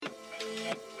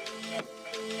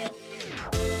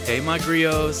Hey, my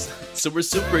griots. So we're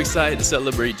super excited to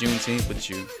celebrate Juneteenth with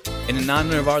you. And in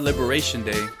honor of our Liberation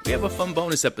Day, we have a fun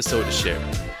bonus episode to share.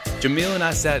 Jamil and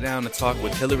I sat down to talk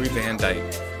with Hillary Van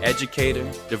Dyke, educator,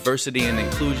 diversity and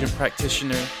inclusion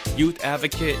practitioner, youth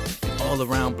advocate, and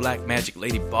all-around black magic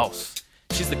lady boss.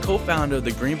 She's the co-founder of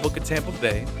the Green Book of Tampa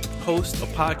Bay, host of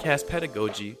podcast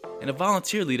pedagogy, and a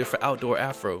volunteer leader for Outdoor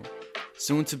Afro.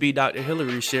 Soon to be Dr.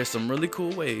 Hillary shares some really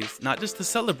cool ways, not just to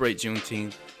celebrate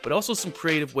Juneteenth, but also some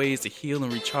creative ways to heal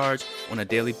and recharge on a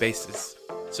daily basis.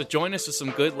 So join us for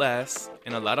some good laughs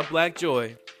and a lot of black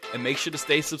joy, and make sure to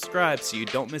stay subscribed so you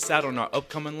don't miss out on our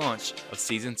upcoming launch of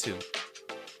Season 2.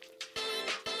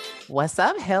 What's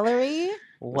up, Hillary?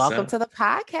 Welcome to the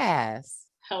podcast.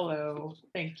 Hello.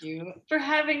 Thank you for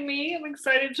having me. I'm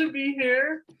excited to be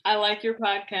here. I like your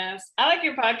podcast. I like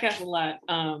your podcast a lot,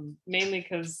 mainly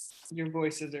because your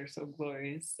voices are so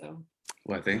glorious. So,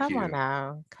 well, thank you. Come on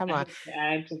now. Come on. To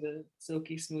add to the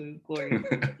silky smooth, glorious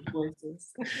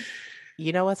voices.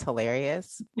 You know what's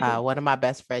hilarious? One of my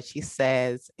best friends, she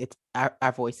says it's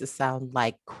our voices sound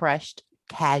like crushed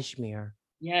cashmere.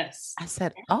 Yes. I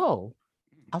said, oh,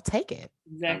 I'll take it.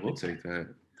 Exactly. I will take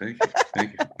that. Thank you.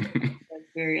 Thank you.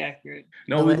 Very accurate.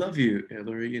 No, we love you,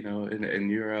 Hillary, you know, and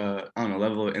your, I don't know,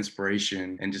 level of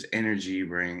inspiration and just energy you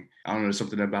bring. I don't know,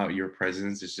 something about your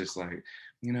presence. It's just like,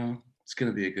 you know, it's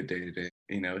going to be a good day today.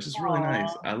 You know, it's just really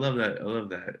nice. I love that. I love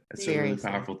that. It's a really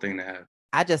powerful thing to have.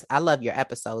 I love your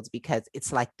episodes because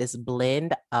it's like this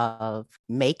blend of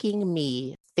making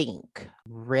me think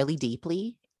really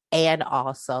deeply and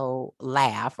also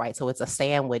laugh, right? So it's a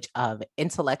sandwich of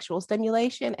intellectual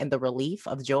stimulation and the relief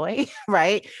of joy,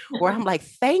 right? Where I'm like,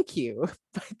 thank you,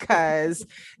 because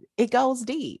it goes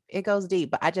deep. It goes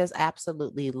deep. But I just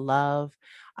absolutely love,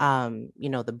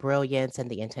 the brilliance and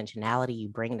the intentionality you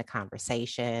bring to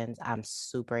conversations. I'm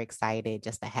super excited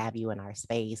just to have you in our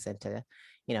space and to,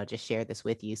 just share this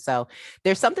with you. So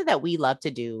there's something that we love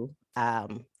to do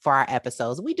for our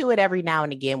episodes. We do it every now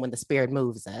and again when the spirit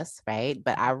moves us, right?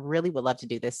 But I really would love to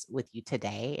do this with you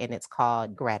today. And it's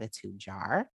called Gratitude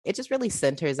Jar. It just really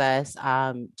centers us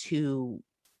to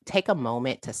take a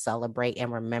moment to celebrate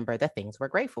and remember the things we're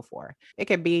grateful for. It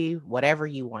could be whatever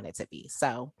you want it to be.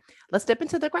 So let's dip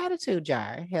into the gratitude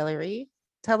jar. Hillary,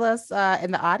 tell us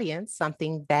in the audience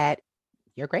something that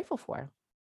you're grateful for.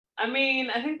 I mean,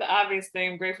 I think the obvious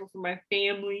thing, I'm grateful for my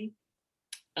family.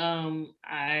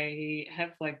 I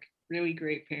have like really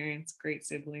great parents, great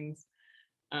siblings.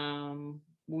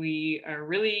 We are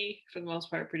really, for the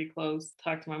most part, pretty close.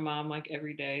 Talk to my mom like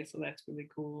every day, so that's really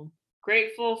cool.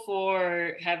 Grateful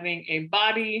for having a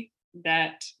body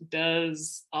that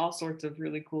does all sorts of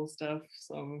really cool stuff.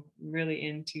 So I'm really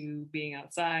into being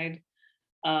outside.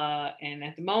 And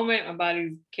at the moment, my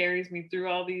body carries me through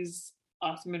all these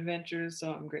awesome adventures.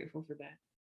 So I'm grateful for that.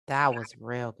 That was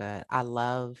real good. I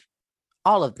love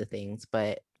all of the things,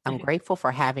 but I'm grateful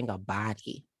for having a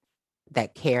body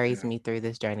that carries me through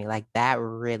this journey. Like that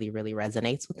really, really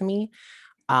resonates with me.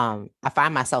 I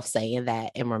find myself saying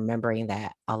that and remembering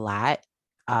that a lot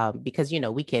because,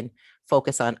 we can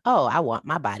focus on, oh, I want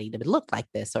my body to look like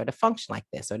this or to function like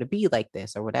this or to be like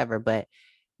this or whatever. But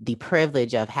the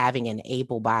privilege of having an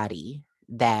able body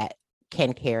that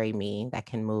can carry me, that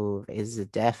can move is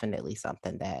definitely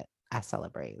something that I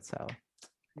celebrate. So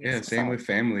yeah, same with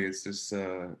family. It's just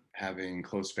having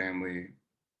close family,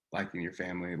 liking your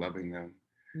family, loving them,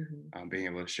 being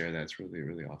able to share that's really,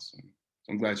 really awesome.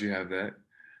 So I'm glad you have that.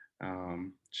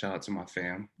 Shout out to my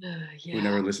fam who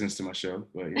never listens to my show,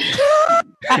 but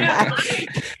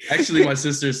actually my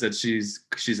sister said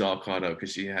she's all caught up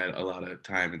because she had a lot of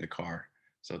time in the car.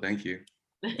 So thank you.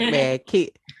 Man, Keith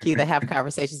to have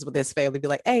conversations with his family, be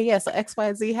like, hey, yeah, so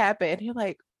XYZ happened. And you're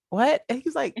like, what? And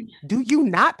he's like, do you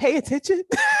not pay attention?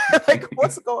 Like,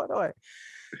 what's going on?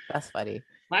 That's funny.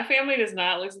 My family does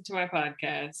not listen to my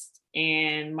podcast.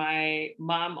 And my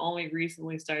mom only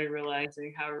recently started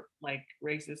realizing how like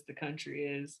racist the country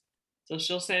is. So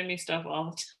she'll send me stuff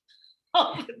all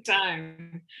the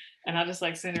time. And I'll just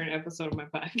like send her an episode of my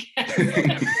podcast.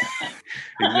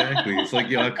 Exactly. It's like,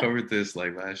 I covered this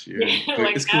like last year. Yeah,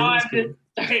 like it's now I've just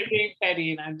started being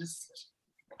petty and I'm just...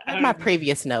 my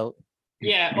previous note.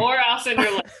 Yeah, or I'll send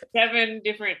her like 7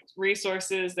 different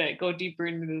resources that go deeper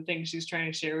into the things she's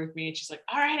trying to share with me. And she's like,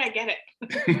 all right, I get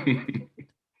it.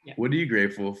 Yeah. What are you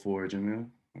grateful for, Jamil?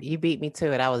 You beat me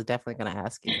to it. I was definitely going to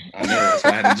ask you. I know, that's why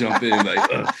I had to jump in.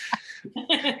 Like,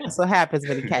 that's what happens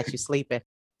when you catch you sleeping.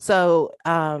 So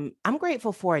I'm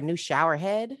grateful for a new shower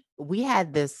head. We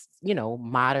had this,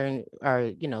 modern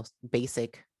or,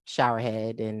 basic shower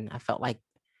head. And I felt like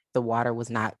the water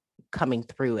was not coming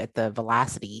through at the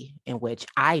velocity in which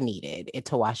I needed it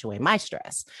to wash away my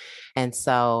stress. And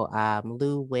so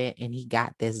Lou went and he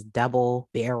got this double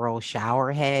barrel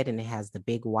shower head, and it has the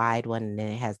big wide one, and then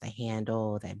it has the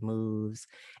handle that moves.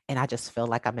 And I just feel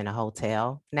like I'm in a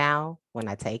hotel now when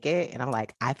I take it. And I'm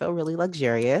like, I feel really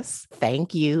luxurious.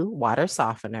 Thank you, water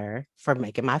softener, for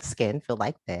making my skin feel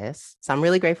like this. So I'm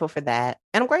really grateful for that.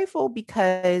 And I'm grateful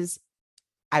because,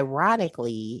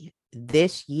 ironically,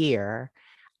 this year,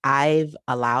 I've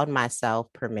allowed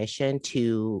myself permission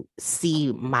to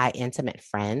see my intimate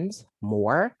friends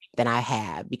more than I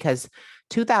have, because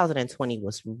 2020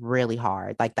 was really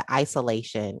hard, like the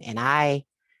isolation, and I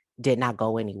did not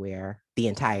go anywhere the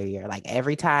entire year. Like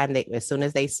every time as soon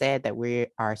as they said that we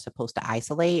are supposed to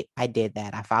isolate, I did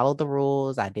that. I followed the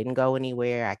rules. I didn't go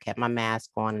anywhere. I kept my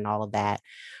mask on and all of that.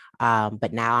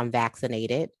 But now I'm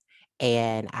vaccinated,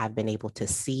 and I've been able to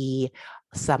see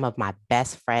some of my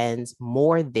best friends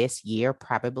more this year,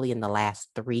 probably in the last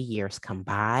 3 years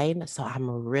combined. So I'm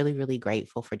really, really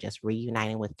grateful for just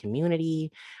reuniting with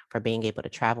community, for being able to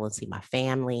travel and see my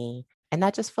family. And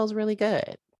that just feels really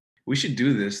good. We should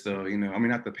do this though, I mean,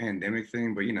 not the pandemic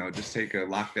thing, but just take a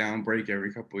lockdown break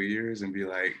every couple of years and be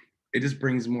like, it just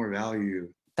brings more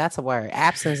value. That's a word.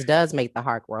 Absence does make the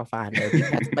heart grow fonder.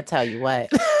 Because I'm gonna tell you what.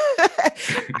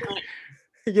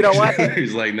 You know what?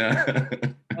 He's like, nah.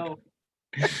 Oh.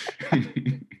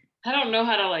 I don't know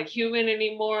how to like human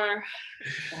anymore.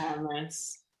 Oh,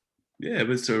 mess. Yeah,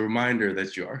 but it's a reminder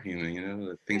that you are human,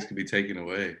 that things can be taken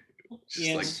away.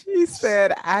 Yeah. She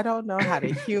said, I don't know how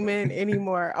to human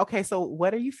anymore. Okay, so what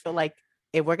do you feel like,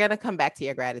 if we're going to come back to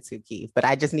your gratitude, Keith, but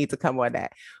I just need to come on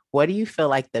that. What do you feel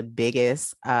like the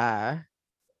biggest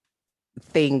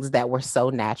things that were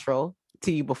so natural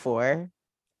to you before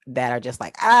that are just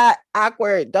like,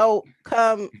 awkward, don't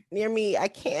come near me, I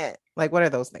can't? Like, what are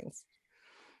those things?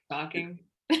 Talking.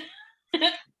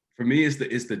 For me, it's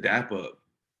the dap up.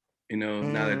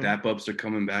 Now that dap ups are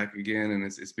coming back again, and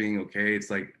it's being okay. It's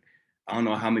like, I don't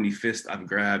know how many fists I've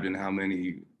grabbed and how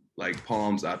many like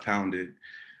palms I pounded,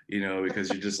 because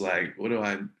you're just like, what do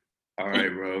I? All right,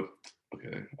 bro.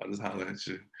 Okay, I'll just holler at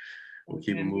you. We'll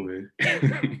keep it moving.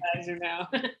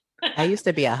 I used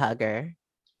to be a hugger.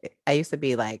 I used to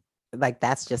be like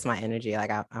that's just my energy.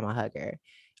 Like I'm a hugger.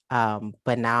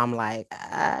 But now I'm like,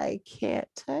 I can't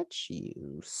touch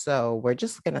you. So we're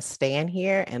just gonna stand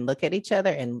here and look at each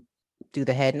other and do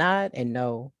the head nod and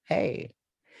know, hey.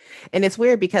 And it's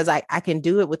weird because I can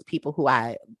do it with people who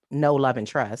I know, love, and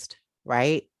trust,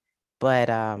 right? But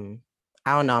I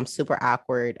don't know, I'm super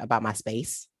awkward about my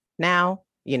space now.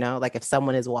 Like if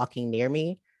someone is walking near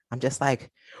me, I'm just like,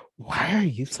 why are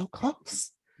you so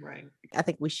close? Right. I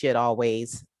think we should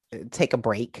always take a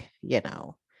break,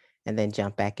 and then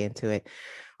jump back into it.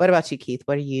 What about you, Keith?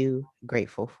 What are you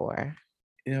grateful for?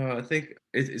 I think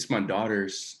it's my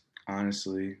daughters,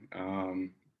 honestly.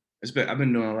 I've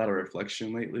been doing a lot of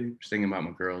reflection lately, just thinking about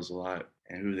my girls a lot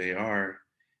and who they are,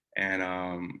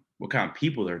 and what kind of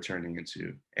people they're turning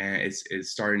into. And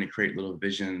it's starting to create little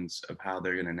visions of how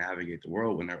they're going to navigate the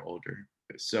world when they're older.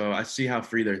 So I see how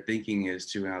free their thinking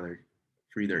is too, and how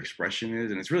free their expression is,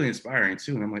 and it's really inspiring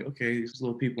too. And I'm like, okay, these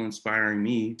little people inspiring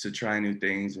me to try new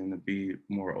things and to be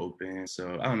more open.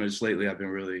 So I don't know, just lately I've been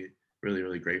really, really,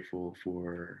 really grateful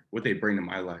for what they bring to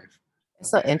my life.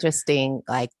 It's so interesting,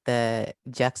 like the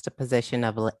juxtaposition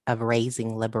of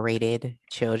raising liberated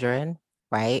children,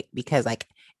 right? Because like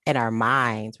in our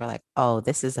minds, we're like, oh,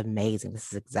 this is amazing.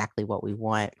 This is exactly what we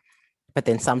want. But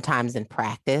then sometimes in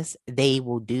practice, they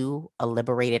will do a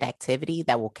liberated activity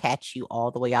that will catch you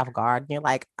all the way off guard. And you're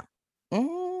like,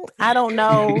 I don't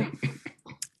know.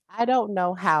 I don't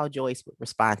know how Joyce would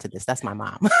respond to this. That's my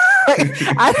mom.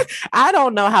 I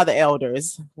don't know how the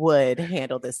elders would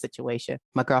handle this situation.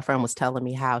 My girlfriend was telling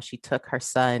me how she took her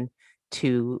son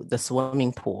to the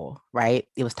swimming pool, right?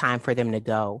 It was time for them to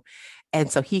go. And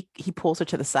so he pulls her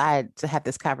to the side to have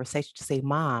this conversation to say,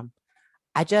 Mom,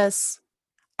 I just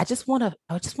want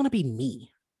to be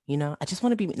me. I just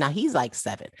want to be, now he's like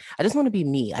 7. I just want to be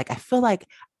me. Like, I feel like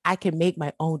I can make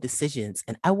my own decisions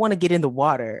and I want to get in the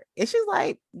water. And she's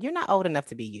like, you're not old enough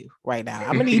to be you right now.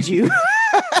 I'm gonna need you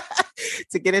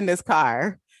to get in this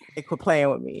car and quit playing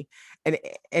with me. And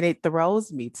it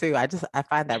throws me too. I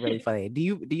find that really funny. Do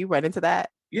you run into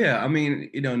that? Yeah. I mean,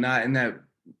 not in that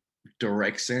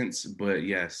direct sense, but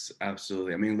yes,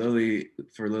 absolutely. I mean, Lily,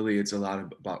 it's a lot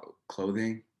about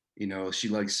clothing. She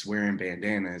likes wearing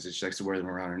bandanas and she likes to wear them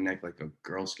around her neck like a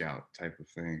Girl Scout type of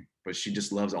thing. But she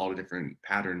just loves all the different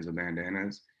patterns of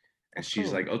bandanas. And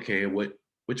she's like, okay,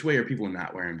 which way are people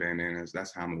not wearing bandanas?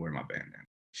 That's how I'm gonna wear my bandana.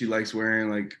 She likes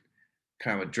wearing like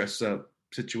kind of a dress up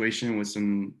situation with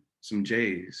some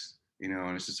J's.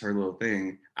 and it's just her little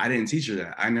thing. I didn't teach her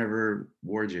that. I never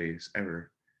wore J's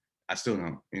ever. I still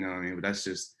don't, what I mean? But that's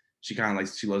just, she kind of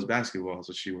she loves basketball,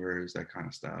 so she wears that kind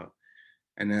of style.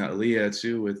 And then Aaliyah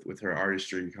too, with her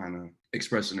artistry, kind of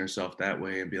expressing herself that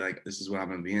way and be like, this is what I'm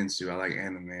gonna be into. I like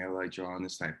anime, I like drawing,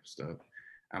 this type of stuff.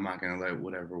 I'm not gonna let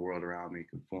whatever world around me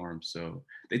conform. So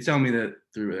they tell me that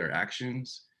through their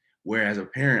actions. Whereas a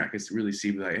parent, I could really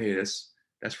see, like, hey,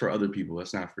 that's for other people.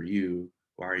 That's not for you.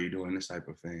 Why are you doing this type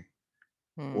of thing?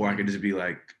 Or I could just be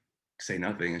like, say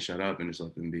nothing and shut up and just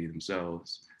let them be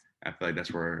themselves. I feel like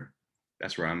that's where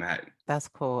I'm at. That's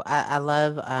cool. I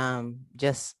love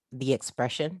just the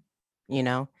expression,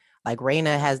 like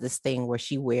Raina has this thing where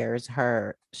she wears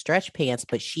her stretch pants,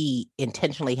 but she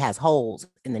intentionally has holes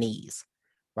in the knees.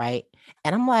 Right.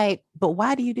 And I'm like, but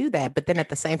why do you do that? But then at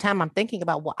the same time, I'm thinking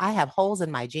about, well, I have holes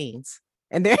in my jeans.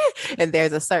 And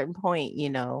there's a certain point,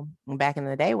 back in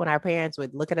the day when our parents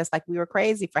would look at us like we were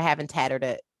crazy for having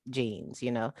tattered jeans,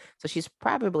 So she's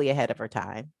probably ahead of her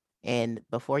time. And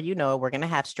before you know it, we're going to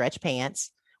have stretch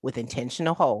pants with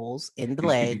intentional holes in the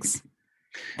legs.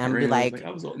 And I'm going to be like, I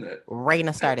was on that.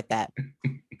 Raina started that.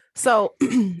 So,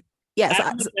 yes.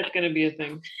 I think that's going to be a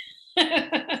thing.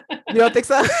 You don't think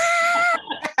so?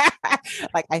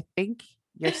 Like, I think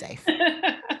you're safe.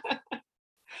 I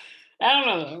don't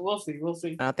know though. We'll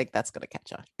see. I don't think that's going to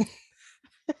catch on.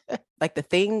 Like the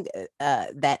thing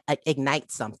that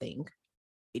ignites something,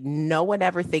 no one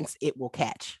ever thinks it will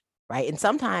catch, right? And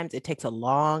sometimes it takes a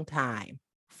long time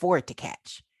for it to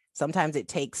catch. Sometimes it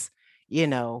takes,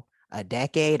 a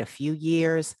decade, a few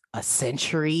years, a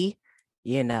century,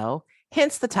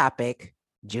 hence the topic,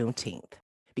 Juneteenth.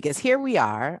 Because here we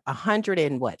are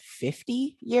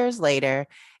 150 years later,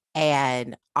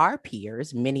 and our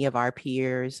peers, many of our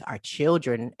peers, our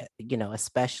children,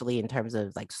 especially in terms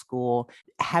of like school,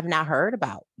 have not heard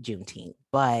about Juneteenth,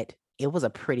 but it was a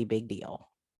pretty big deal,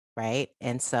 right?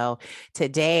 And so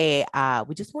today,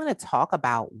 we just want to talk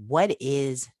about what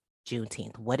is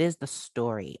Juneteenth? What is the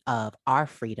story of our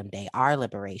Freedom Day, our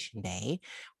Liberation Day?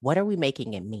 What are we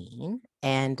making it mean?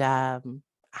 And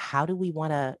how do we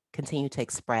want to continue to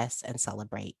express and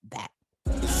celebrate that?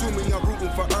 Assuming I'm rooting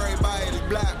for everybody that's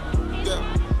black.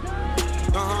 Yeah.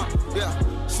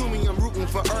 Yeah. Assuming I'm rooting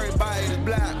for everybody that's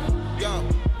black. Yo.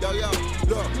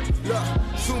 Look.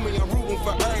 Assuming I'm rooting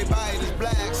for everybody that's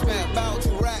black. Spent about 2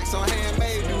 racks on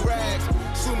handmade new rags.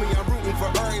 Assuming I'm rooting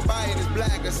for everybody that's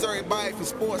black. That's everybody from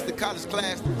sports to college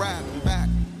class to rap and back.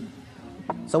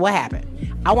 So what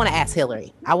happened? I want to ask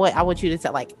Hillary. I want you to say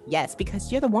like, yes,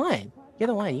 because you're the one. You're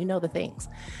the one, you know the things.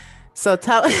 So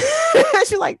tell,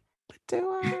 she's like,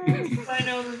 do I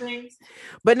know the things?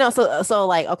 But no, so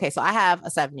like, okay, so I have a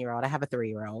 7-year-old, I have a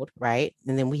 3-year-old, right?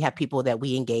 And then we have people that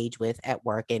we engage with at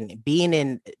work, and being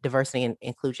in diversity and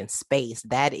inclusion space,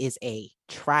 that is a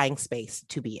trying space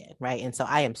to be in, right? And so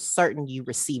I am certain you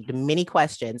received many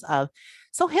questions of,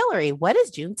 so Hillary, what is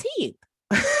Juneteenth?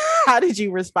 How did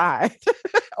you respond?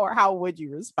 Or how would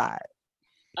you respond?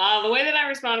 The way that I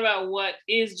respond about what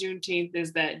is Juneteenth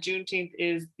is that Juneteenth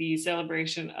is the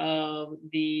celebration of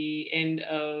the end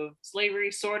of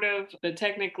slavery, sort of, but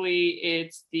technically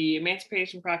it's the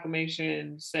Emancipation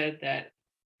Proclamation said that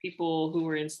people who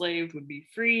were enslaved would be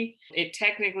free. It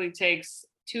technically takes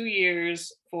 2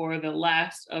 years for the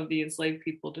last of the enslaved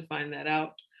people to find that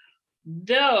out.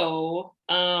 Though,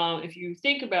 if you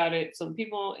think about it, so the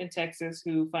people in Texas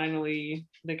who finally,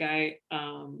 the guy,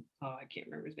 I can't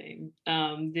remember his name,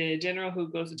 the general who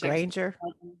goes to Texas,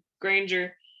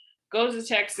 Granger goes to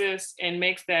Texas and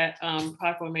makes that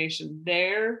proclamation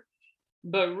there.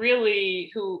 But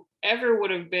really, whoever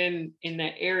would have been in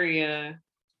that area,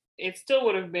 it still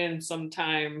would have been some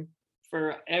time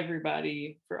for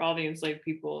everybody, for all the enslaved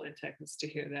people in Texas to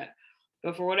hear that.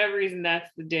 But for whatever reason,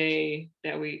 that's the day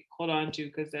that we hold on to,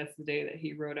 because that's the day that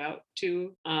he wrote out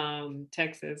to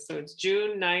Texas. So it's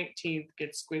June 19th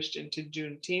gets squished into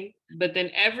Juneteenth. But then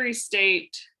every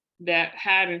state that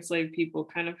had enslaved people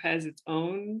kind of has its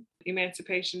own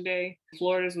Emancipation Day.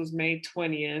 Florida's was May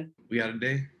 20th. We got a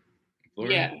day?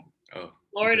 Florida? Yeah. Oh.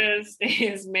 Florida's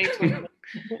is May 20th.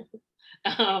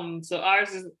 So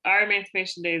our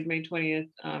Emancipation Day is May 20th.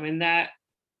 And that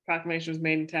proclamation was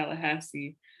made in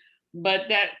Tallahassee. But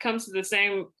that comes to the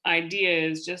same idea,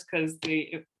 is just because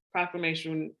the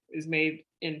proclamation is made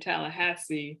in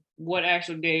Tallahassee, what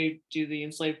actual day do the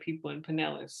enslaved people in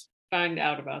Pinellas find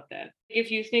out about that? If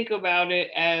you think about it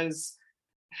as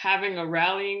having a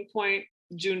rallying point,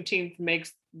 Juneteenth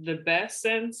makes the best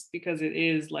sense because it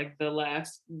is like the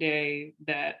last day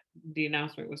that the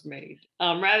announcement was made.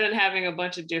 Rather than having a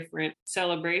bunch of different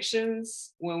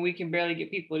celebrations when we can barely get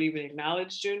people to even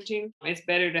acknowledge Juneteenth, it's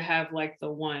better to have like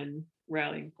the one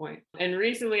rallying point. And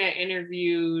recently I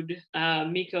interviewed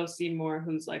Miko Seymour,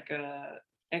 who's like a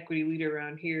equity leader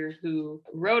around here, who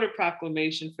wrote a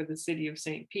proclamation for the city of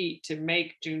St. Pete to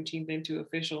make Juneteenth into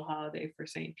official holiday for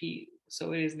St. Pete.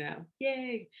 So it is now.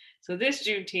 Yay. So this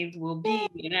Juneteenth will be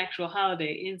an actual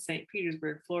holiday in St.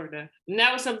 Petersburg, Florida. And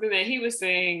that was something that he was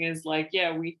saying is like,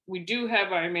 yeah, we do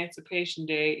have our Emancipation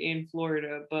Day in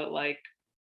Florida, but like,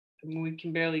 we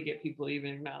can barely get people to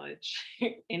even acknowledge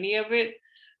any of it.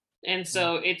 And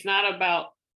so it's not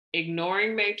about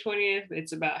ignoring May 20th.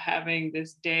 It's about having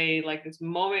this day, like this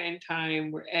moment in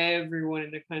time where everyone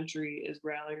in the country is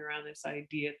rallying around this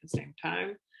idea at the same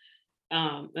time.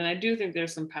 And I do think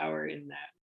there's some power in that.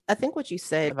 I think what you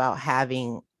said about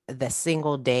having the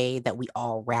single day that we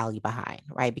all rally behind,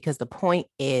 right? Because the point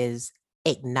is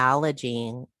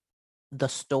acknowledging the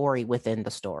story within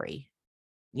the story,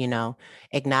 you know,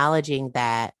 acknowledging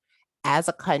that as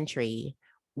a country,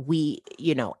 we,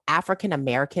 you know, African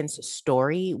Americans'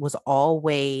 story was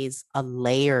always a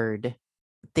layered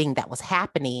thing that was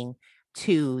happening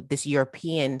to this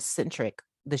Eurocentric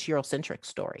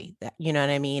story, that, you know what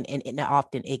I mean? And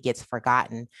often it gets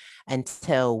forgotten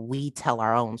until we tell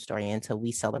our own story, until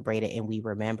we celebrate it and we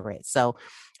remember it. So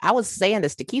I was saying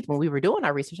this to Keith when we were doing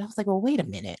our research. I was like, well, wait a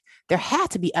minute. There had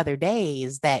to be other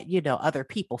days that, you know, other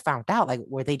people found out, like,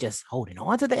 were they just holding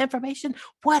on to the information?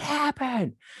 What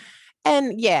happened?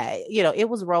 And yeah, you know, it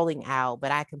was rolling out,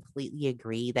 but I completely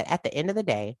agree that at the end of the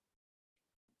day,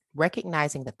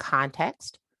 recognizing the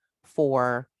context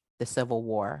for the Civil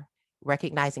War,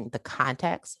 recognizing the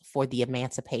context for the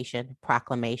Emancipation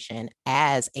Proclamation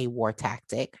as a war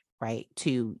tactic, right,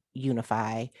 to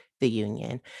unify the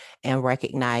Union, and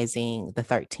recognizing the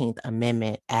 13th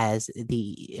Amendment as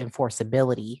the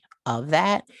enforceability of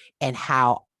that, and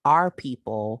how our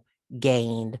people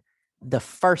gained the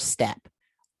first step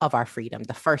of our freedom,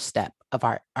 the first step of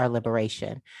our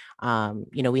liberation.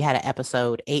 You know, we had an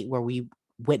episode 8 where we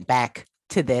went back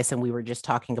to this and we were just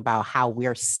talking about how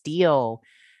we're still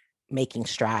making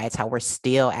strides, how we're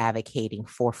still advocating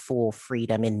for full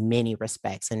freedom in many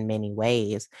respects, in many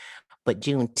ways. But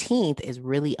Juneteenth is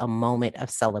really a moment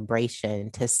of celebration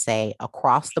to say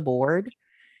across the board,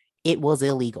 it was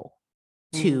illegal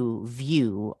to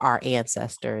view our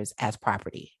ancestors as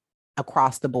property.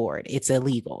 Across the board, it's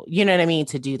illegal. You know what I mean?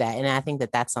 To do that. And I think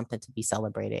that that's something to be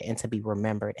celebrated and to be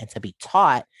remembered and to be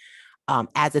taught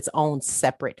as its own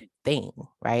separate thing,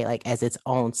 right? Like as its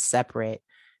own separate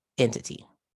entity.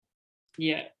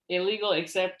 Yeah, illegal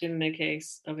except in the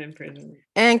case of imprisonment.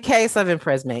 In case of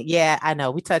imprisonment. Yeah, I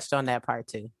know. We touched on that part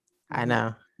too. I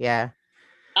know. Yeah.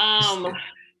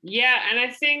 Yeah, and I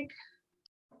think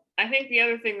the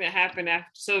other thing that happened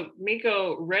after, so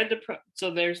Miko read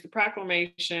so there's the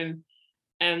proclamation,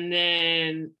 and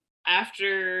then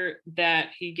after that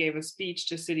he gave a speech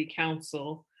to city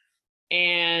council,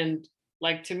 and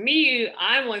like, to me,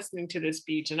 I'm listening to this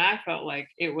speech and I felt like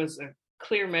it was a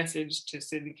clear message to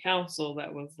city council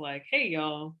that was like, hey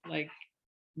y'all, like,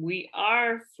 we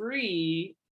are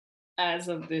free as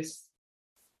of this,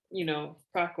 you know,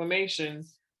 proclamation,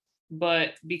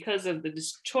 but because of the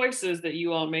choices that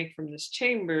you all make from this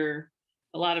chamber,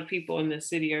 a lot of people in the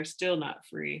city are still not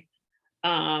free.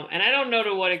 And I don't know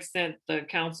to what extent the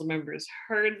council members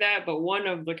heard that, but one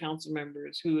of the council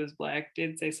members who is Black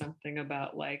did say something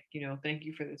about, like, you know, thank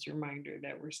you for this reminder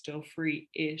that we're still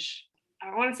free-ish.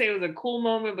 I want to say it was a cool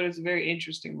moment, but it's a very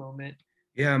interesting moment.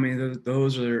 Yeah, I mean,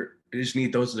 those are, you just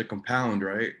need those to compound,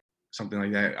 right? Something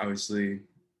like that obviously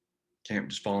can't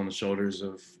just fall on the shoulders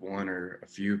of one or a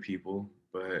few people,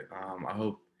 but I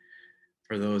hope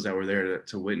for those that were there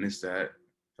to witness that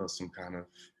felt some kind of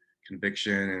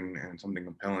conviction and something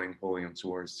compelling pulling them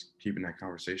towards keeping that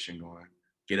conversation going.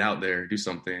 Get out there, do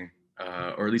something,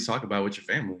 or at least talk about it with your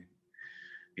family.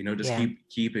 You know, just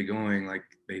keep it going like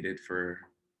they did for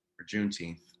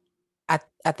Juneteenth.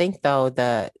 I think though,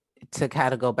 to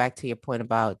kind of go back to your point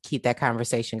about keep that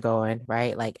conversation going,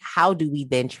 right? Like, how do we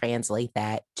then translate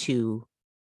that to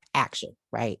action,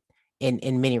 right?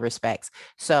 In many respects.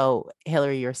 So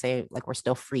Hillary, you're saying like we're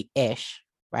still free-ish,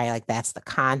 right? Like that's the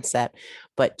concept,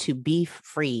 but to be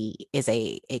free is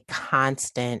a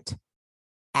constant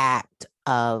act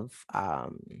of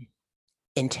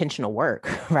intentional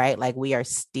work, right? Like we are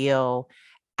still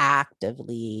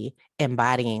actively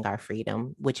embodying our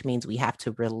freedom, which means we have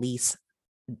to release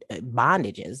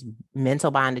bondages,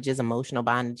 mental bondages, emotional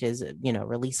bondages, you know,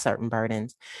 release certain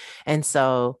burdens. And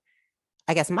so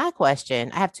I guess I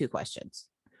have two questions.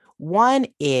 One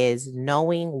is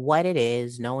knowing what it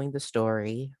is, knowing the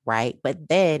story, right? But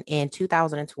then in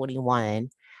 2021,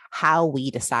 how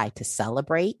we decide to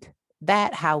celebrate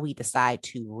that, how we decide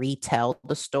to retell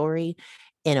the story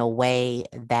in a way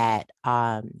that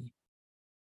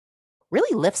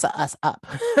really lifts us up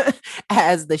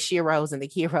as the sheroes and the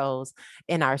heroes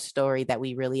in our story that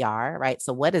we really are, right?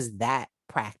 So what does that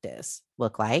practice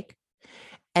look like?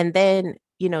 And then,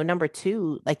 number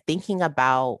two, like thinking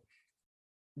about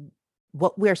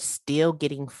what we're still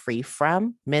getting free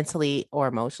from mentally or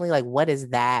emotionally, like what does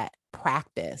that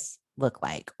practice look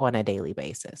like on a daily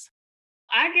basis?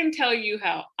 I can tell you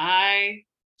how I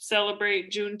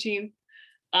celebrate Juneteenth.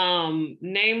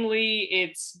 Namely,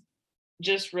 it's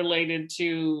just related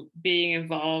to being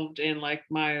involved in like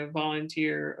my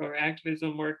volunteer or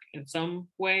activism work in some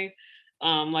way.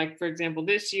 Like for example,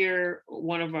 this year,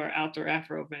 one of our outdoor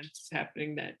Afro events is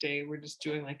happening that day. We're just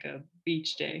doing like a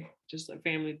beach day, just a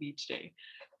family beach day.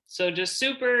 So just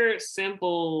super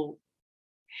simple,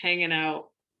 hanging out,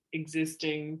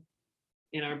 existing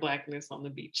in our Blackness on the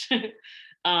beach. And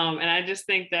I just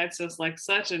think that's just like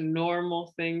such a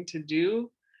normal thing to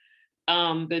do.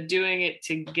 But doing it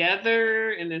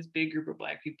together in this big group of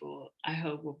Black people, I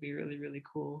hope will be really, really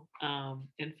cool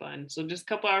and fun. So just a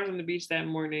couple hours on the beach that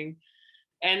morning.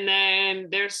 And then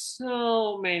there's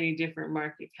so many different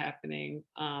markets happening.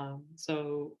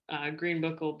 So Green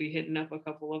Book will be hitting up a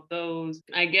couple of those.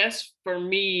 I guess for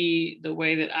me, the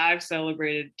way that I've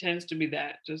celebrated tends to be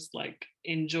that, just like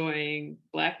enjoying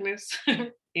Blackness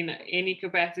in any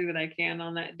capacity that I can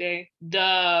on that day.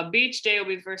 The beach day will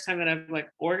be the first time that I've like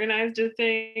organized a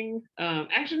thing.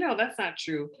 Actually, no, that's not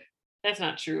true. That's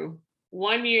not true.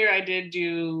 One year I did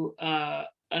do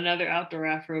another outdoor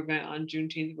Afro event on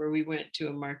Juneteenth where we went to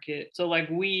a market. So like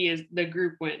we as the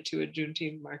group went to a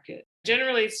Juneteenth market.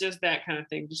 Generally, it's just that kind of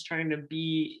thing, just trying to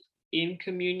be in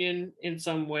communion in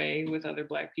some way with other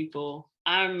Black people.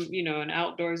 I'm, an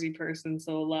outdoorsy person,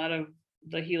 so a lot of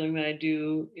the healing that I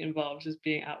do involves just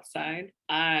being outside.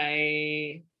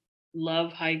 I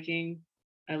love hiking.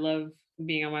 I love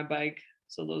being on my bike.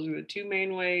 So those are the two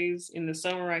main ways. In the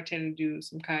summer, I tend to do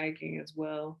some kayaking as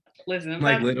well. Listen, I'm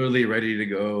like literally ready to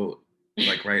go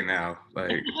like right now.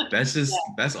 Like that's just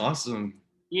that's awesome.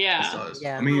 Yeah. That's awesome.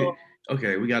 Yeah. I mean,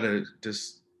 okay, we gotta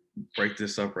just break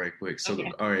this up right quick. So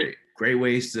Okay. all right, great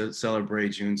ways to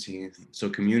celebrate Juneteenth. So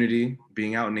community,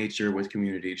 being out in nature with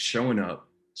community, showing up,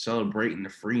 celebrating the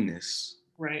freeness.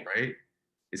 Right.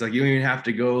 It's like you don't even have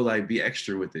to go like be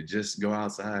extra with it. Just go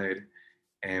outside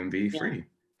and be free.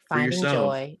 Finding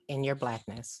joy in your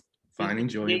Blackness. Finding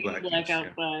joy in Blackness. Black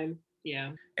outside.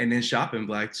 Yeah. And then shopping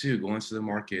Black too, going to the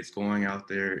markets, going out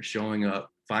there, showing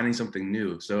up, finding something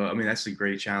new. So, I mean, that's a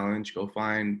great challenge. Go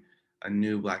find a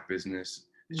new Black business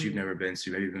that you've never been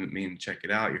to. Maybe you've been meaning to check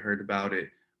it out. You heard about it.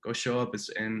 Go show up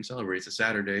and celebrate. It's a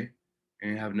Saturday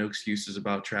and have no excuses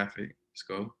about traffic. Let's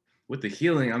go. With the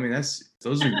healing, I mean,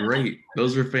 those are great.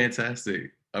 Those are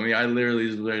fantastic. I mean, I literally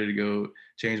was ready to go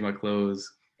change my clothes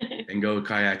and go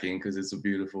kayaking because it's a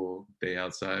beautiful day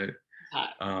outside.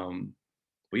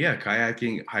 But yeah,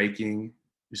 kayaking, hiking,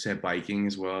 you said biking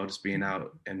as well, just being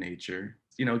out in nature,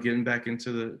 getting back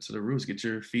into the roots, get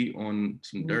your feet on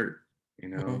some dirt,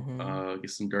 get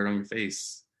some dirt on your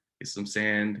face, get some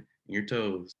sand in your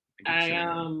toes. I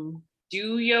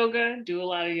do a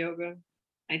lot of yoga.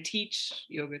 I teach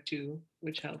yoga too,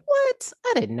 which helps. What?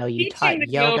 I didn't know you taught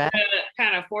yoga.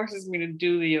 Kind of forces me to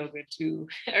do the yoga too.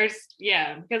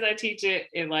 Because I teach it,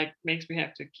 it like makes me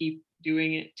have to keep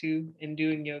doing it too, and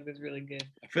doing yoga is really good.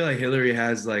 I feel like Hillary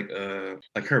has like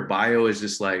her bio is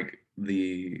just like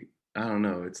I don't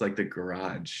know, it's like the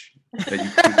garage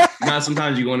that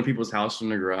sometimes you go into people's house from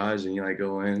the garage and you like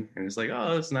go in and it's like,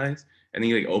 oh, that's nice, and then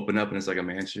you like open up and it's like a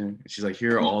mansion, and she's like,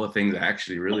 here are all the things I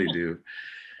actually really do.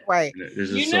 Right. And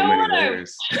there's just so many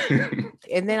layers.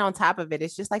 And then on top of it,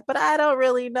 it's just like, but I don't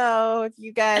really know if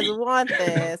you guys want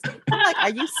this. I'm like, are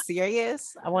you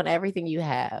serious? I want everything you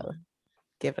have.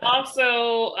 Give it up.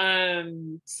 Also,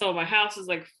 so my house is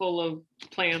like full of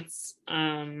plants.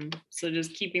 So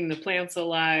just keeping the plants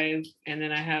alive. And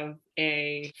then I have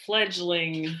a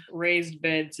fledgling raised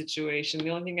bed situation.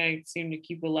 The only thing I seem to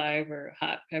keep alive are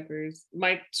hot peppers.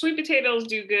 My sweet potatoes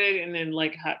do good, and then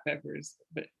like hot peppers.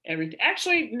 But everything.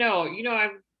 Actually, no.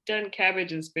 I've done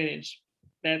cabbage and spinach.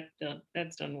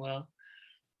 That's done well.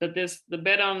 But the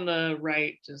bed on the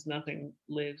right, just nothing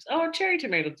lives. Oh, cherry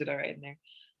tomatoes did all right in there.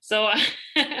 So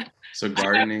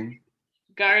gardening.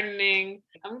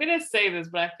 I'm going to say this,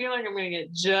 but I feel like I'm going to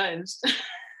get judged.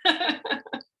 I'm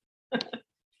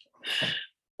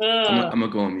going to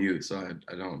go on mute so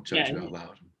I don't judge you out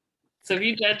loud. So if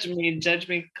you judge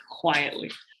me quietly.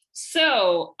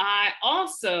 So I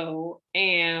also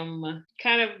am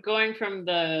kind of going from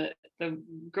the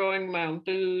growing my own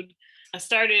food. I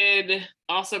started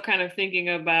also kind of thinking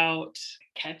about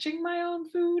catching my own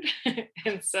food.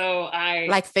 And so I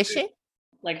like fishing,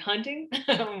 like hunting.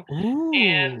 Ooh.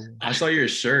 And I saw your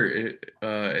shirt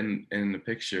in the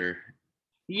picture.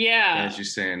 Yeah. As you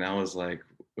saying, I was like,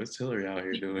 what's Hillary out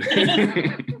here doing?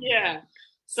 Yeah.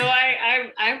 So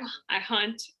I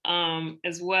hunt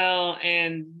as well,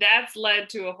 and that's led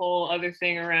to a whole other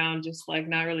thing around just like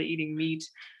not really eating meat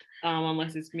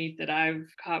unless it's meat that I've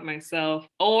caught myself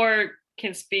or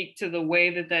can speak to the way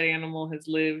that that animal has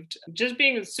lived. Just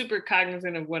being super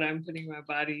cognizant of what I'm putting in my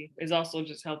body is also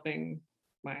just helping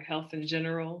my health in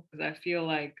general, because I feel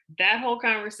like that whole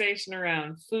conversation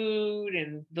around food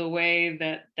and the way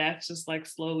that that's just like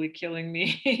slowly killing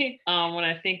me when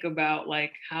I think about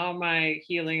like how am I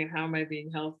healing and how am I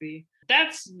being healthy.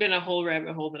 That's been a whole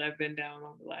rabbit hole that I've been down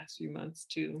over the last few months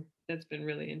too. That's been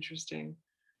really interesting.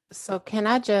 So can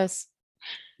I just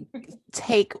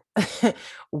take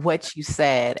what you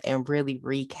said and really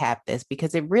recap this,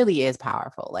 because it really is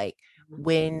powerful. Like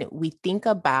when we think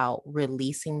about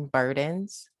releasing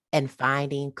burdens and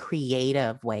finding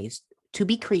creative ways, to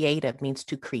be creative means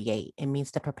to create. It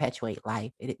means to perpetuate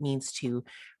life. It means to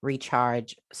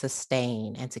recharge,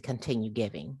 sustain, and to continue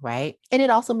giving, right? And it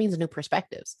also means new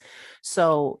perspectives.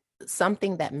 So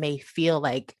something that may feel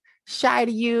like shy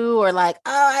to you or like,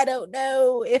 oh, I don't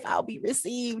know if I'll be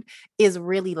received, is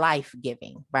really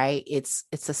life-giving, right? It's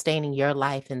sustaining your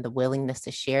life and the willingness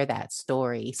to share that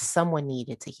story. Someone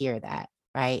needed to hear that,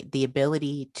 right? The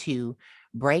ability to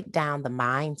break down the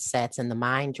mindsets and the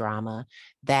mind drama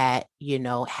that, you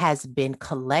know, has been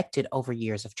collected over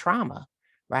years of trauma,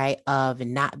 right? Of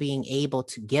not being able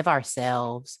to give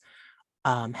ourselves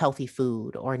healthy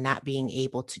food, or not being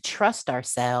able to trust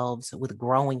ourselves with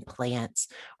growing plants,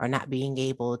 or not being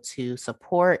able to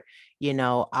support, you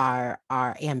know, our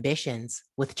ambitions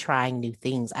with trying new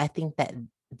things. I think that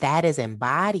that is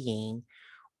embodying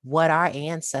what our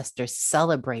ancestors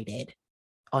celebrated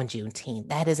on Juneteenth.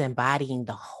 That is embodying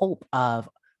the hope of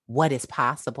what is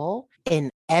possible in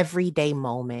everyday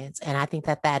moments. And I think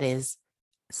that that is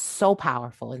so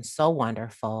powerful and so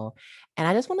wonderful. And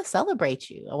I just want to celebrate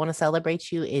you. I want to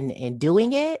celebrate you in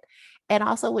doing it, and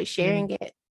also with sharing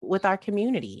it with our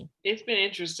community. It's been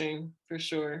interesting for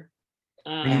sure.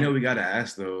 You know, we got to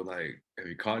ask though, like, have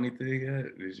you caught anything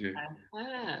yet? Did you? I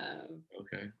have.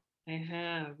 Okay. I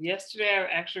have. Yesterday,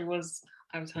 I was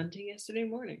hunting yesterday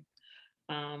morning.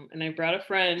 And I brought a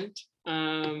friend.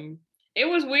 It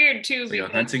was weird too. Like a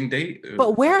hunting date?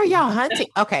 But where are y'all hunting?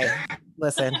 Okay,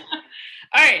 listen.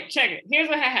 All right, check it. Here's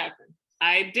what happened.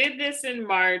 I did this in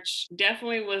March,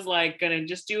 definitely was like gonna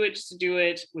just do it just to do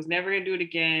it, was never gonna do it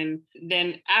again.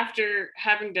 Then after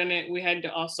having done it, we had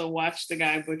to also watch the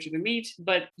guy butcher the meat.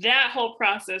 But that whole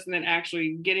process and then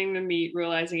actually getting the meat,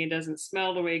 realizing it doesn't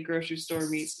smell the way grocery store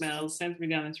meat smells, sends me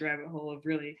down this rabbit hole of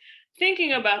really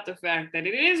thinking about the fact that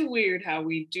it is weird how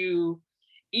we do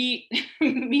eat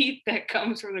meat that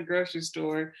comes from the grocery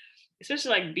store,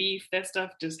 especially like beef. That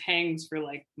stuff just hangs for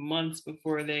like months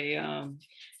before they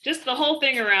just the whole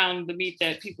thing around the meat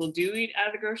that people do eat out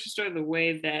of the grocery store, the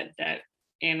way that that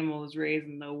animal is raised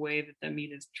and the way that the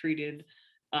meat is treated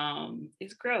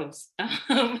is gross.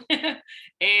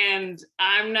 And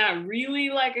I'm not really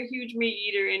like a huge meat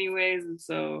eater anyways, and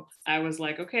so I was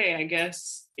like, okay, I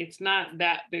guess it's not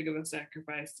that big of a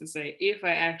sacrifice to say if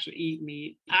I actually eat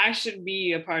meat, I should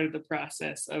be a part of the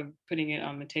process of putting it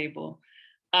on the table.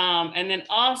 And then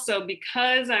also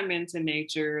because I'm into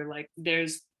nature, like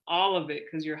there's all of it,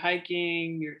 because you're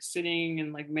hiking, you're sitting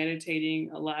and like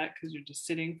meditating a lot because you're just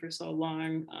sitting for so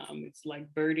long. It's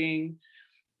like birding.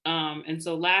 And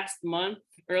so last month,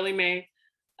 early May,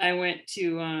 I went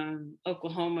to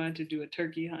Oklahoma to do a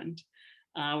turkey hunt,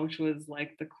 which was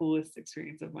like the coolest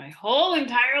experience of my whole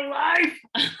entire life.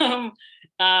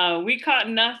 We caught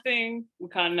nothing,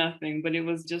 but it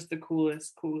was just the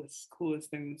coolest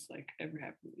thing that's like ever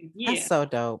happened to me. Yeah. That's so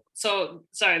dope. So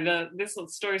sorry, this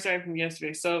story started from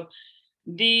yesterday. So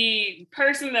the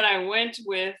person that I went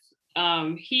with,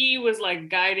 he was like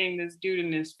guiding this dude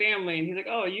and his family, and he's like,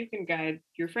 oh, you can guide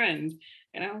your friend.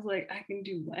 And I was like, I can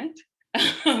do what?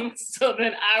 So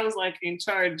then I was like in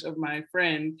charge of my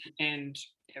friend, and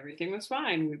everything was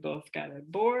fine. We both got a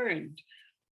boar, and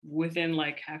within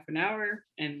like half an hour,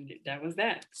 and that was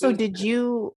that. So did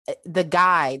you, the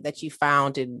guide that you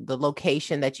found and the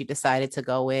location that you decided to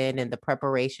go in and the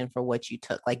preparation for what you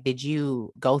took, like, did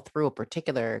you go through a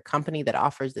particular company that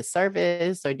offers this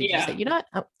service, or did you say, you know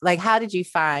what, like, how did you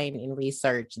find and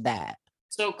research that?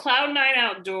 So Cloud9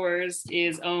 Outdoors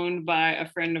is owned by a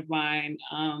friend of mine,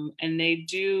 and they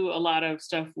do a lot of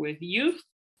stuff with youth,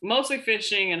 mostly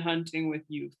fishing and hunting with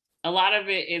youth. A lot of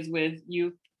it is with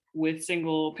youth with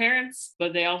single parents,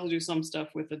 but they also do some stuff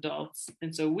with adults.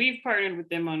 And so we've partnered with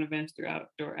them on events through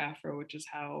Outdoor Afro, which is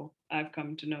how I've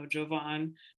come to know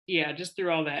Jovan. Yeah, just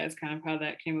through all that is kind of how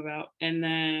that came about. And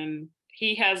then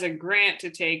he has a grant to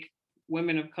take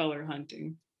women of color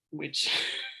hunting, which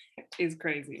is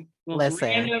crazy. Most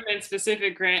random and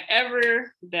specific grant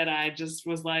ever that I just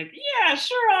was like, yeah,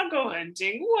 sure, I'll go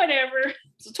hunting, whatever.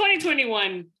 So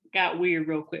 2021 got weird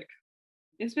real quick.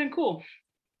 It's been cool.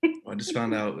 I just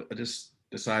found out, I just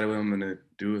decided what I'm going to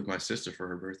do with my sister for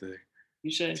her birthday.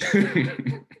 You should.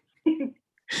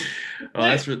 Oh,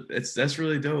 that's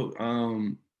really dope.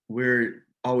 We're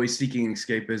always seeking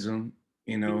escapism,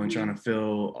 you know, and trying to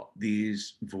fill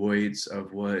these voids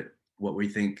of what we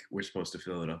think we're supposed to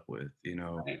fill it up with, you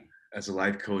know. Right. As a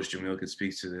life coach, Jamil could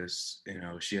speak to this. You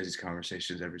know, she has these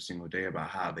conversations every single day about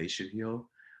how they should heal.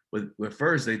 But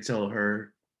first, they tell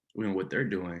her, you know, what they're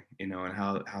doing, you know, and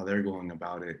how they're going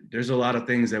about it. There's a lot of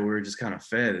things that we're just kind of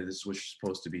fed. This is what you're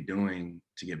supposed to be doing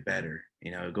to get better.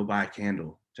 You know, go buy a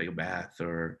candle, take a bath,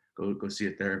 or go see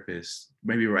a therapist.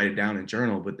 Maybe write it down in a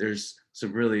journal. But those are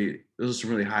some really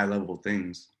high level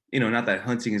things. You know, not that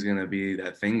hunting is going to be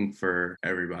that thing for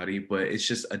everybody, but it's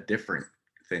just a different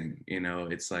thing. You know,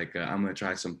 it's like, I'm going to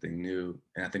try something new.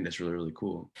 And I think that's really, really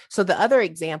cool. So the other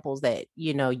examples that,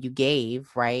 you know, you gave,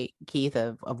 right, Keith,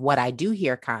 of what I do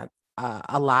hear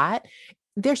a lot,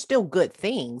 they're still good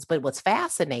things. But what's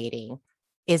fascinating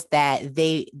is that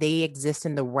they exist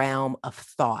in the realm of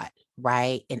thought,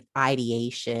 right? And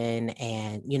ideation.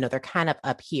 And, you know, they're kind of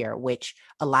up here, which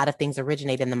a lot of things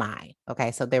originate in the mind.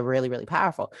 Okay. So they're really, really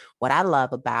powerful. What I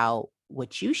love about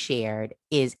what you shared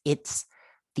is it's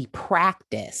the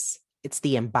practice, it's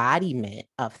the embodiment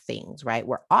of things, right?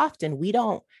 Where often we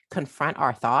don't confront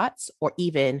our thoughts or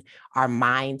even our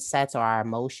mindsets or our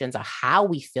emotions or how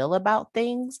we feel about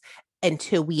things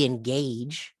until we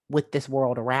engage with this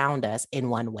world around us in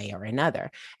one way or another.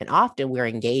 And often we're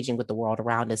engaging with the world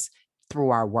around us through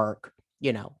our work,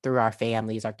 you know, through our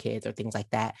families, our kids, or things like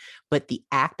that. But the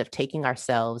act of taking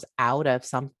ourselves out of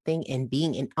something and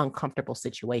being in uncomfortable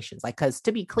situations, like, because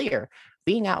to be clear,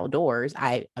 being outdoors,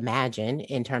 I imagine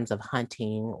in terms of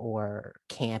hunting or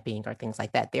camping or things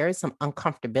like that, there is some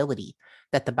uncomfortability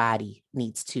that the body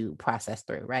needs to process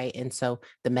through, right? And so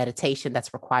the meditation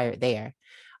that's required there,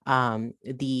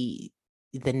 the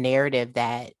narrative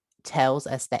that tells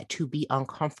us that to be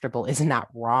uncomfortable is not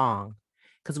wrong,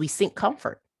 because we seek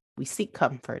comfort. We seek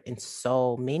comfort in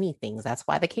so many things. That's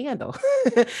why the candle,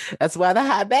 that's why the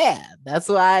hot bath, that's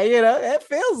why, you know, it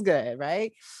feels good,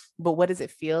 right? But what does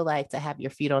it feel like to have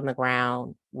your feet on the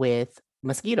ground with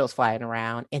mosquitoes flying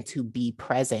around and to be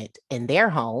present in their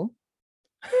home,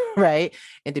 right?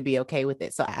 And to be okay with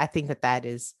it. So I think that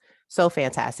is so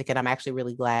fantastic. And I'm actually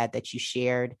really glad that you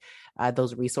shared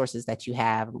those resources that you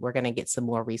have. We're going to get some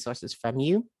more resources from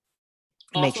you.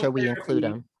 Also, make sure we include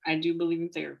them. I do believe in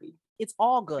therapy. It's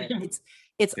all good.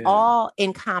 It's all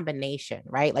in combination,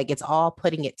 right? Like it's all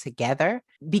putting it together,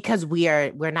 because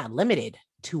we're not limited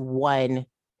to one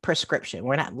prescription.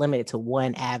 We're not limited to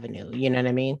one avenue. You know what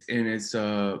I mean? And it's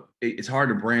hard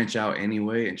to branch out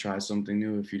anyway and try something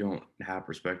new if you don't have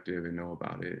perspective and know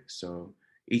about it. So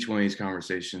each one of these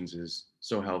conversations is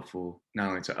so helpful, not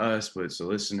only to us, but to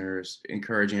listeners,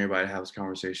 encouraging everybody to have those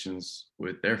conversations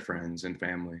with their friends and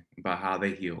family about how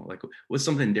they heal. Like, what's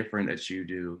something different that you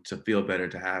do to feel better,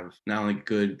 to have not only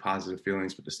good, positive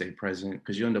feelings, but to stay present?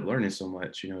 Because you end up learning so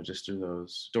much, you know, just through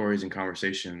those stories and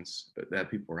conversations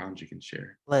that people around you can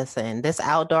share. Listen, this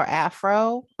Outdoor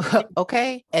Afro,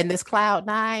 okay, and this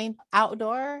Cloud9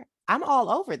 outdoor, I'm all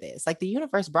over this. Like, the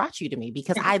universe brought you to me,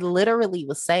 because I literally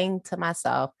was saying to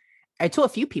myself, or to a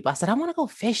few people, I said, I want to go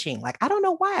fishing. Like, I don't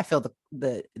know why I feel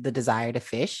the desire to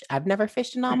fish. I've never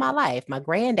fished in all my life. My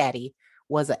granddaddy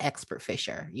was an expert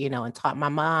fisher, you know, and taught my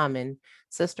mom and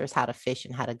sisters how to fish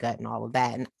and how to gut and all of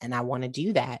that. And I want to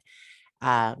do that.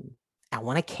 I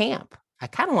want to camp. I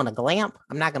kind of want to glamp.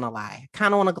 I'm not going to lie. I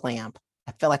kind of want to glamp.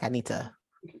 I feel like I need to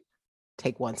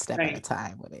take one step at a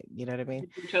time with it. You know what I mean?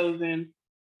 Chosen.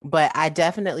 But I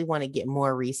definitely want to get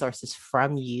more resources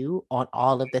from you on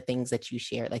all of the things that you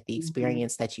shared, like the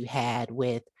experience that you had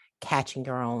with catching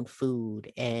your own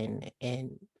food and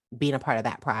being a part of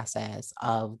that process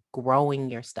of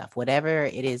growing your stuff, whatever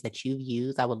it is that you've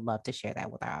used. I would love to share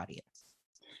that with our audience.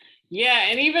 Yeah.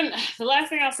 And even the last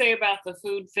thing I'll say about the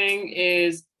food thing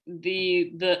is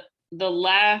the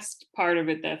last part of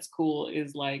it that's cool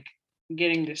is like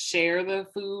getting to share the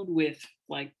food with,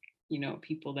 like, you know,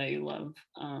 people that you love.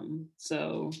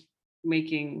 So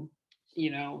making,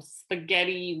 you know,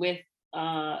 spaghetti with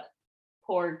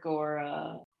pork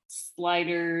or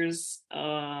sliders,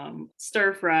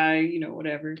 stir fry, you know,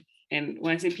 whatever. And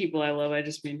when I say people I love, I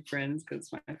just mean friends,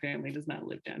 because my family does not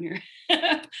live down here.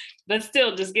 But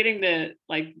still, just getting to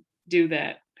like do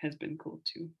that has been cool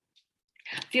too.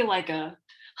 I feel like a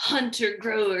hunter,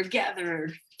 grower, gatherer.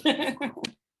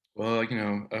 Well,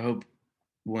 I hope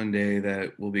one day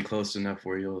that we'll be close enough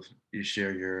where you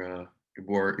share your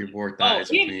board thighs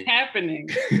with me. It's happening.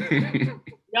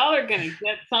 Y'all are gonna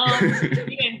get some.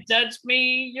 You didn't judge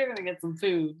me. You're gonna get some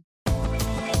food.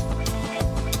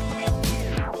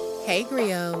 Hey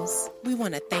griots, we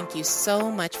want to thank you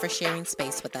so much for sharing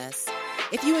space with us.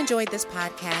 If you enjoyed this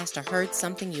podcast or heard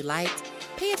something you liked,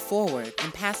 pay it forward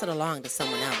and pass it along to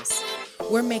someone else.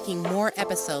 We're making more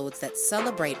episodes that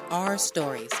celebrate our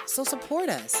stories, so support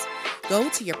us. Go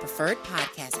to your preferred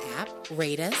podcast app,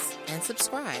 rate us, and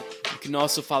subscribe. You can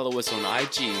also follow us on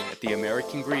IG at The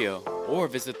American Griot, or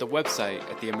visit the website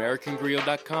at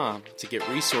theamericangriot.com to get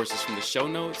resources from the show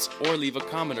notes or leave a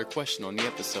comment or question on the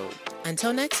episode.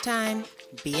 Until next time,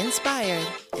 be inspired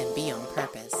and be on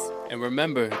purpose. And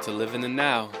remember to live in the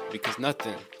now, because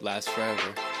nothing lasts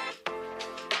forever.